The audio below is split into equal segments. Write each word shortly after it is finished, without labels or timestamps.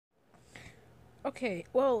Okay,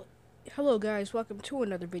 well, hello guys, welcome to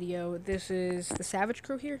another video. This is the Savage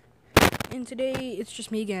Crew here, and today it's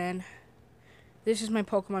just me again. This is my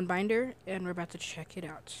Pokemon binder, and we're about to check it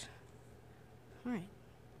out. Alright.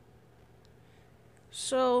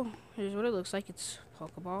 So, here's what it looks like. It's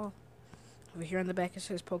Pokeball. Over here on the back it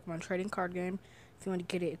says Pokemon Trading Card Game. If you want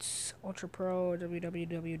to get it, it's Ultra Pro,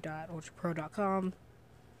 www.ultrapro.com.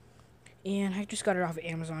 And I just got it off of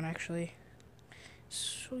Amazon, actually.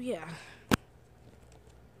 So, yeah.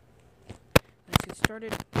 Let's get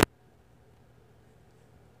started.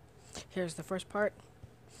 Here's the first part.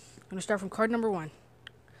 I'm going to start from card number 1.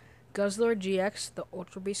 Guzzlord GX, the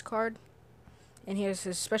Ultra Beast card. And he has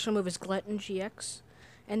his special move is Glutton GX.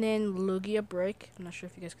 And then Lugia Break. I'm not sure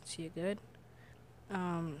if you guys can see it good.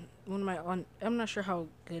 I'm not sure how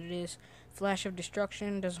good it is. Flash of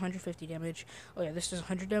Destruction does 150 damage. Oh yeah, this does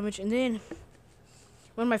 100 damage. And then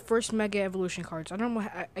one of my first Mega Evolution cards. I don't know.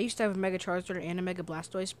 I used to have a Mega Charizard and a Mega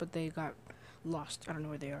Blastoise, but they got lost. I don't know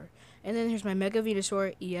where they are. And then here's my Mega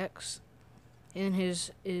Venusaur EX. And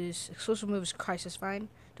his exclusive move is Crisis Vine.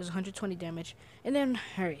 Does 120 damage. And then,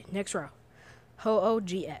 alright, next row. Ho-Oh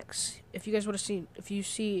GX. If you guys would have seen, if you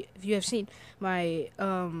have seen my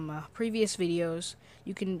previous videos,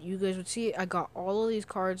 you guys would see I got all of these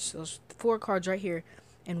cards, those 4 cards right here,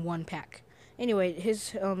 in one pack. Anyway,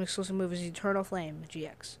 his exclusive move is Eternal Flame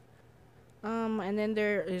GX. And then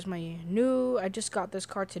there is my new. I just got this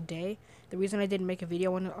card today. The reason I didn't make a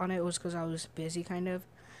video on it was because I was busy, kind of.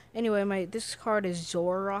 Anyway, this card is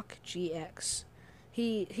Zoroark GX.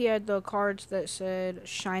 He had the cards that said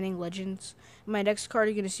Shining Legends. My next card,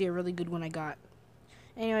 you're gonna see a really good one I got.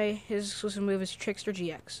 Anyway, his exclusive move is Trickster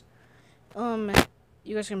GX.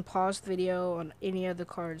 You guys can pause the video on any of the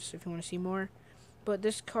cards if you want to see more. But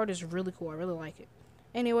this card is really cool. I really like it.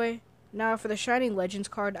 Anyway, now for the Shining Legends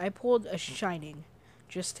card, I pulled a Shining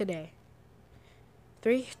just today.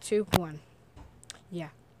 3, 2, 1.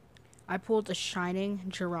 Yeah. I pulled a Shining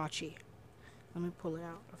Jirachi. Let me pull it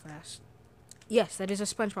out fast. Yes, that is a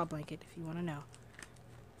SpongeBob blanket, if you want to know.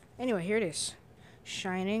 Anyway, here it is.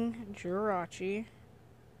 Shining Jirachi.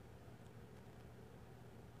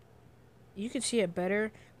 You can see a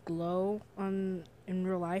better glow in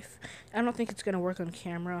real life. I don't think it's going to work on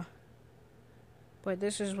camera. But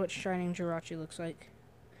this is what Shining Jirachi looks like.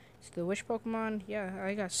 It's the Wish Pokemon. Yeah,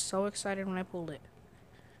 I got so excited when I pulled it.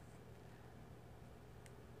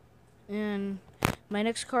 And my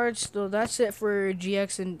next cards, so that's it for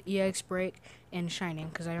GX and EX Break and Shining,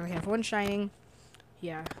 because I only have one Shining.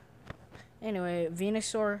 Yeah. Anyway,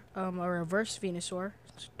 Venusaur, a reverse Venusaur.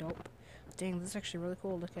 It's dope. Dang, that's actually really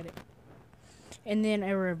cool. Look at it. And then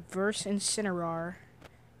a reverse Incineroar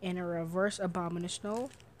and a reverse Abomasnow.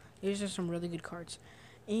 These are some really good cards.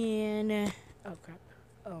 And, oh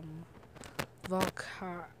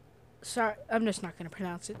crap. Sorry, I'm just not going to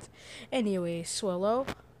pronounce it. Anyway, Swallow.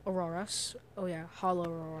 Auroras. Oh yeah, Hollow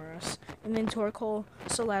Auroras. And then Torkoal,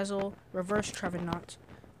 Salazzle, Reverse Trevenant.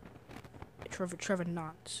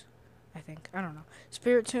 Trevenant, I think. I don't know.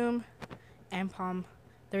 Spiritomb, Ampom.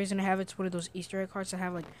 The reason I have it's one of those Easter egg cards that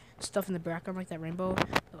have like stuff in the background like that rainbow.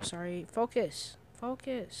 Oh, sorry. Focus.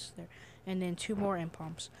 Focus. There. And then 2 more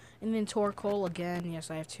Ampoms. And then Torkoal again. Yes,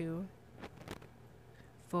 I have 2.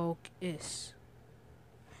 Focus.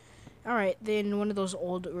 Alright, then one of those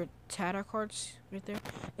old Rattata cards right there.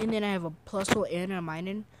 And then I have a Plusle and a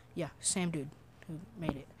Minun. Yeah, same dude who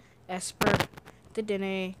made it. Esper,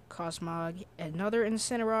 Dedenne, Cosmog, another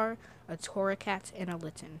Incineroar, a Torracat, and a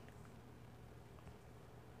Litten.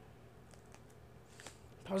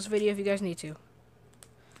 Pause the video if you guys need to.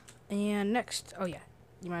 And next, oh yeah,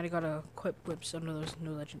 you might have got a quick whips under those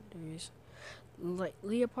new legendaries.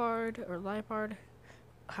 Leopard, or Liepard,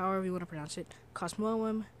 however you want to pronounce it.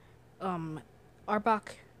 Cosmoem,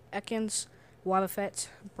 Arbok, Ekans, Wobbuffet,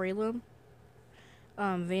 Breloom,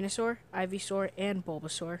 Venusaur, Ivysaur, and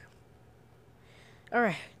Bulbasaur.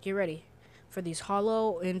 Alright, get ready for these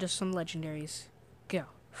Hollow and just some legendaries. Go.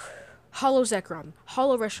 Hollow Zekrom,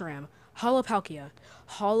 Hollow Reshiram, Hollow Palkia,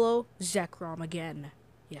 Hollow Zekrom again.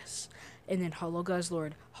 Yes. And then Hollow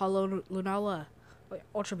Guzzlord, Hollow Lunala. Wait,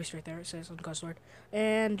 Ultra Beast right there, it says on Guzzlord.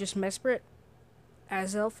 And just Mesprit,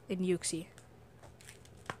 Azelf, and Uxie.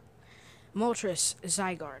 Moltres,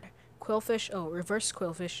 Zygarde, Quillfish, reverse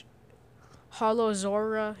Quillfish, Hollow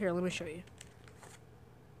Zora, here, let me show you.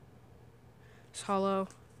 It's Hollow,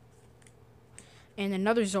 and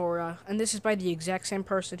another Zora, and this is by the exact same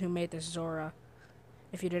person who made this Zora.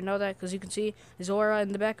 If you didn't know that, because you can see Zora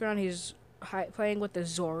in the background, he's playing with the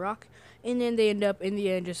Zoroark, and then they end up, in the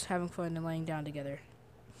end, just having fun and laying down together.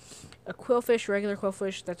 A Quillfish, regular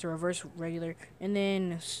Quillfish, that's a reverse regular, and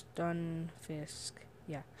then Stunfisk.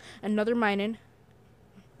 Yeah. Another Minun.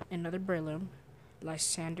 another Breloom,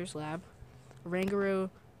 Lysander's Lab,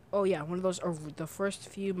 Rangaroo. Oh yeah, one of those are the first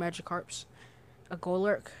few Magikarps. A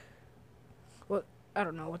Golurk. What I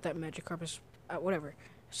don't know what that Magikarp is. Whatever.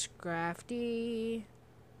 Scrafty.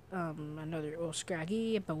 Another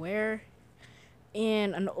Scraggy, Beware,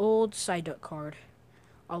 and an old Psyduck card.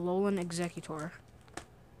 Alolan Executor.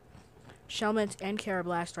 Shelmet and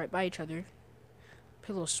Carablast right by each other.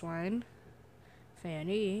 Pillow-Swine.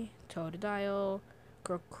 Fanny. Totodile.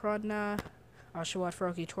 Crocodna. Oshawott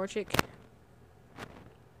Froakie Torchic.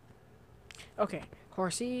 Okay.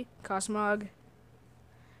 Horsey. Cosmog.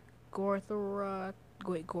 Gorthorita.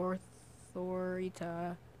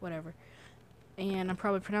 Whatever. And I'm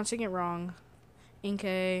probably pronouncing it wrong.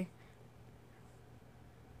 Inkay.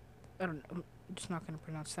 I'm just not going to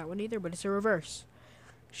pronounce that one either, but it's a reverse.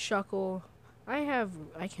 Shuckle. I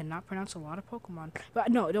cannot pronounce a lot of Pokemon. But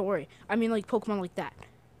no, don't worry. I mean like Pokemon like that.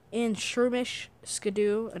 And Shroomish,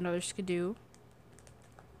 Skidoo, another Skidoo.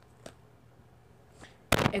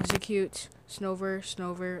 Execute,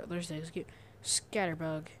 Snover, there's the Execute.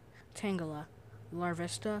 Scatterbug, Tangela,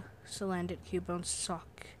 Larvesta, Salandit, Cubone, Sock.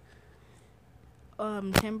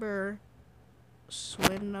 Timber,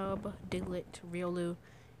 Swinub, Diglett, Riolu,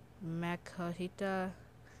 Makahita,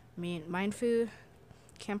 Mindfu,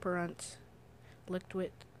 Camperunt,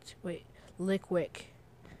 Lickwick,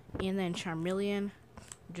 and then Charmeleon,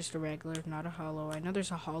 just a regular, not a holo. I know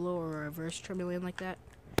there's a holo or a reverse Charmeleon like that.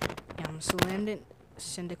 Salandit,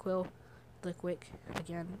 Cyndaquil, Lickwick,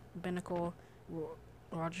 again, Binacle,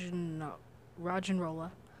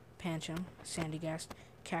 Roggenrola, Pancham, Sandygast,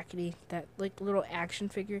 Kakady, that like little action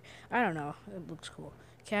figure. I don't know, it looks cool.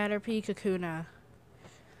 Caterpie, Kakuna,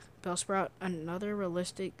 Bellsprout, another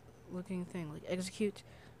realistic looking thing, like Execute,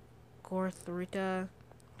 Gorthorita,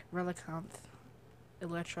 Relicanth,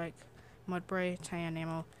 Electrike, Mudbray,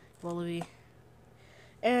 Tyanamo, Volibee.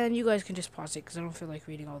 And you guys can just pause it because I don't feel like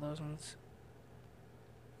reading all those ones.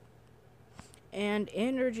 And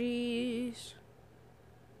energies.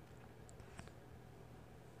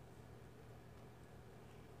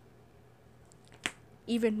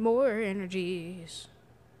 Even more energies.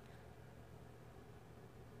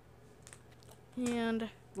 And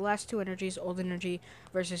the last two energies, old energy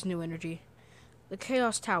versus new energy. The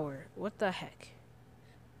Chaos Tower. What the heck?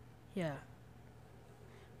 Yeah.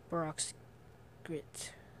 Barox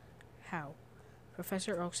Grit. How?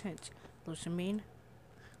 Professor Oak's Hint. Lusamine.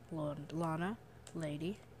 Lana.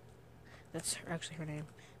 Lady. That's actually her name.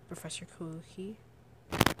 Professor Kukui.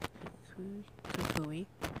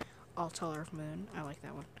 Altar of Moon. I like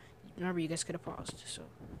that one. Remember, you guys could have paused, so.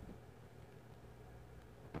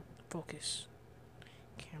 Focus.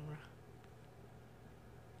 Camera.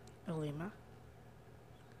 Elima.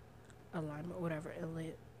 Alignment, whatever.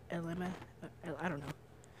 Elima. I don't know.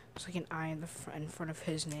 It's like an I in front of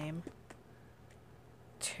his name.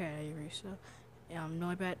 Teresa.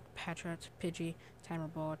 Noibat, Patrat, Pidgey, Timer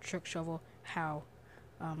Ball, Trick Shovel, How,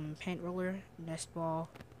 Paint Roller, Nest Ball,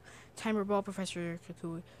 Timer Ball, Professor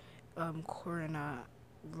Kukui, Corina,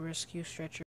 Rescue Stretcher.